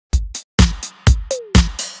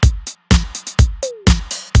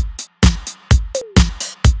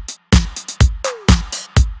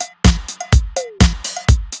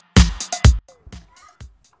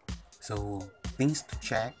So, things to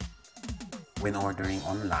check when ordering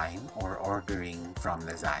online or ordering from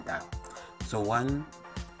Lazada. So, one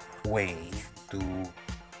way to,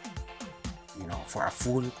 for a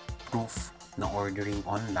full proof na ordering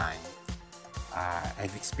online,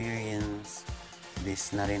 I've experienced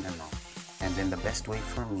this na rin and then the best way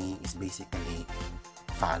for me is basically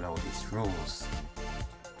follow these rules.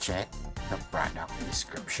 Check the product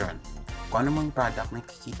description. Kung ano mang product na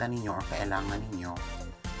kikita ninyo or kailangan ninyo,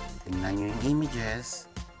 tingnan nyo yung images,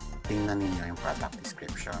 tingnan ninyo yung product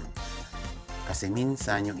description. Kasi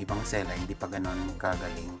minsan yung ibang seller hindi pa ganon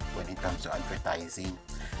kagaling when it comes to advertising.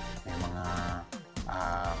 May mga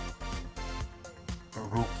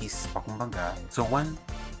rookies pa kumbaga. So one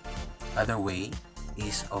other way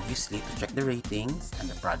is obviously to check the ratings and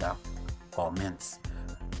the product comments.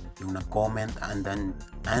 Yung nag-comment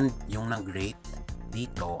and yung nag-rate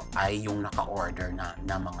dito ay yung naka-order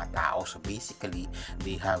na mga tao. So basically,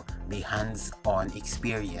 they have the hands-on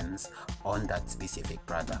experience on that specific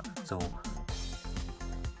product. So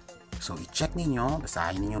i-check ninyo,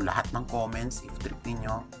 basahin ninyo lahat ng comments, if-trip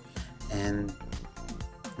ninyo, and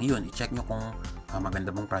yun, i-check nyo kung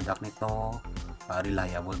maganda bang product nito,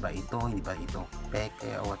 reliable ba ito, hindi ba ito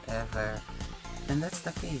peke or whatever. And that's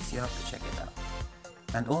the case, you have to check it out.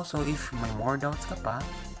 And also, if may more doubts ka pa,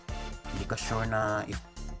 hindi ka sure na if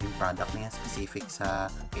yung product na yan specific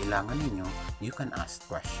sa kailangan ninyo, you can ask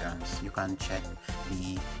questions. You can check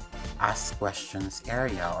the ask questions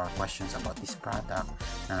area or questions about this product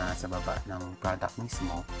na sa baba ng product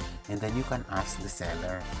mismo, and then you can ask the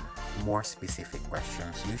seller more specific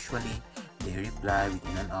questions. Usually, they reply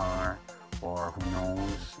within an hour, or who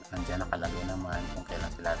knows, andyan nakalagay naman kung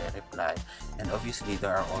kailan sila re-reply. And obviously,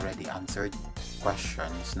 there are already answered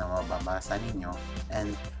questions na mababasa ninyo,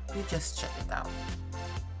 and you just check it out.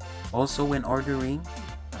 Also, when ordering,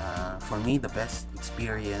 for me, the best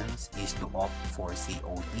experience is to opt for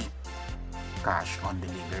COD, cash on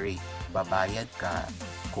delivery. Babayad ka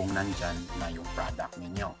kung nandyan na yung product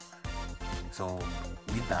ninyo. So,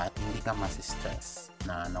 with that, hindi ka masistress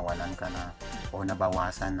na nawalan ka na o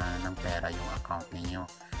nabawasan na ng pera yung account ninyo.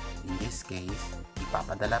 In this case,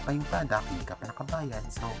 ipapadala pa yung product, hindi ka pa nakabayad.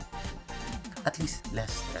 So, at least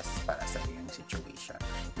less stress para sa iyo yung situation.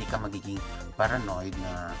 Hindi ka magiging paranoid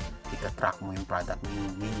na ita-track mo yung product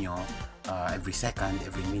ninyo every second,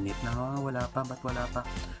 every minute na wala pa, ba't wala pa?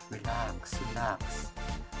 Relax.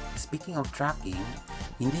 Speaking of tracking,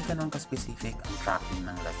 hindi ganun ka-specific ang tracking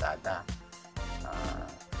ng Lazada.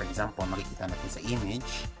 For example, makikita natin sa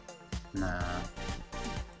image na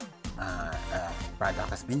product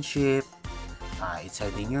has been shipped, it's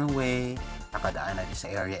heading your way, nakadaan na sa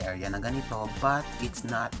area na ganito, but it's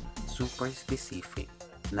not super specific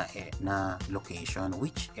na location.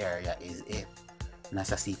 Which area is it?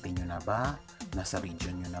 Nasa city nyo na ba? Nasa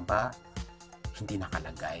region nyo na ba? Hindi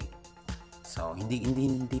nakalagay. So,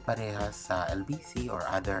 hindi parehas sa LBC or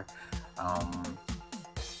other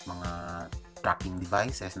mga tracking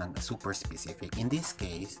devices na super specific. In this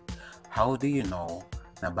case, how do you know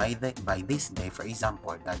na by this day, for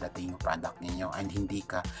example, dadating yung product ninyo and hindi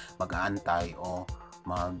ka mag-aantay o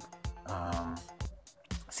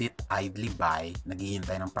sit idly by,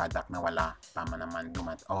 naghihintay ng product na wala pa naman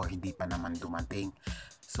hindi pa naman dumating.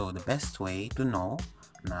 So, the best way to know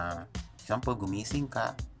na, example, gumising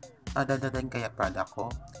ka, dadating kaya product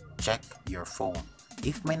ko, check your phone.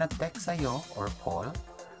 If may nag-text sa'yo or call,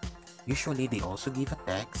 usually they also give a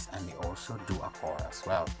text and they also do a call as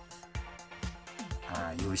well.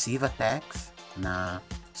 You receive a text na,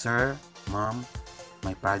 Sir, Ma'am,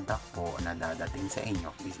 may product po na dadating sa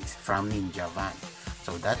inyo. This is from Ninja Van.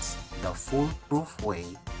 So that's the foolproof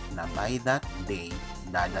way na by that day,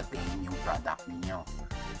 dadating yung product ninyo.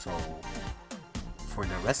 So, for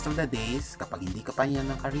the rest of the days, kapag hindi ka pa yan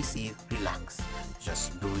naka-receive, relax.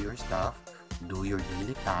 Just do your stuff, do your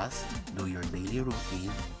daily task, do your daily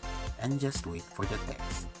routine, and just wait for the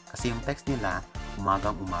text. Kasi yung text nila,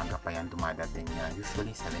 umagang-umaga pa yan dumadating niya.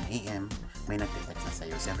 Usually 7 a.m. may nagte-text na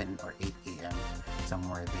sa'yo, 7 or 8 a.m.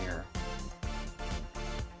 somewhere there.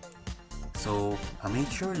 So,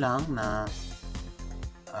 make sure lang na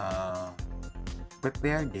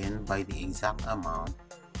prepare din by the exact amount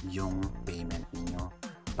yung payment niyo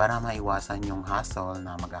para maiwasan yung hassle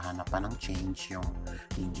na maghahanap pa ng change yung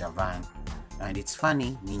Ninja Van. And it's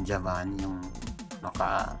funny, Ninja Van yung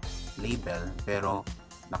naka-label pero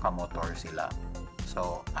naka-motor sila.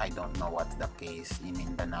 So, I don't know what's the case in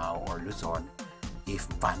Mindanao or Luzon if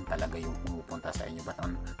van talaga yung pumupunta sa inyo. But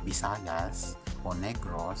on Visayas o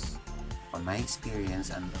Negros, on my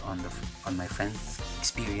experience and on my friends'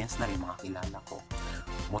 experience na rin, mga kilala ko,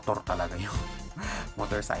 motor talaga yung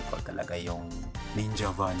motorcycle talaga yung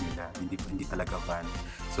ninja van nila. Hindi talaga van.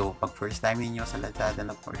 So, pag first time niyo sa Lazada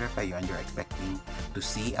nag-order kayo and you're expecting to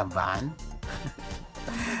see a van,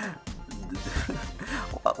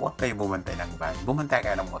 huwag kayo bumantay ng van. Bumantay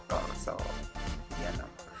kayo ng motor. So,